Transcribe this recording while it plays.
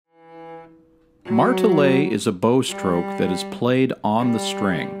Martelé is a bow stroke that is played on the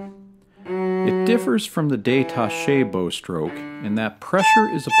string. It differs from the detaché bow stroke in that pressure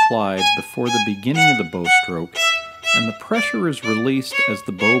is applied before the beginning of the bow stroke, and the pressure is released as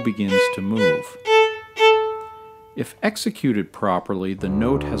the bow begins to move. If executed properly, the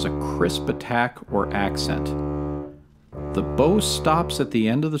note has a crisp attack or accent. The bow stops at the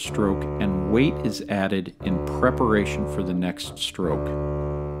end of the stroke and weight is added in preparation for the next stroke.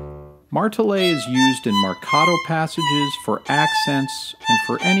 Martelé is used in marcato passages, for accents, and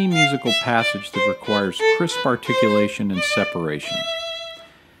for any musical passage that requires crisp articulation and separation.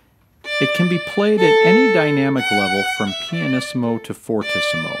 It can be played at any dynamic level from pianissimo to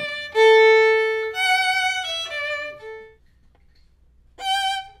fortissimo.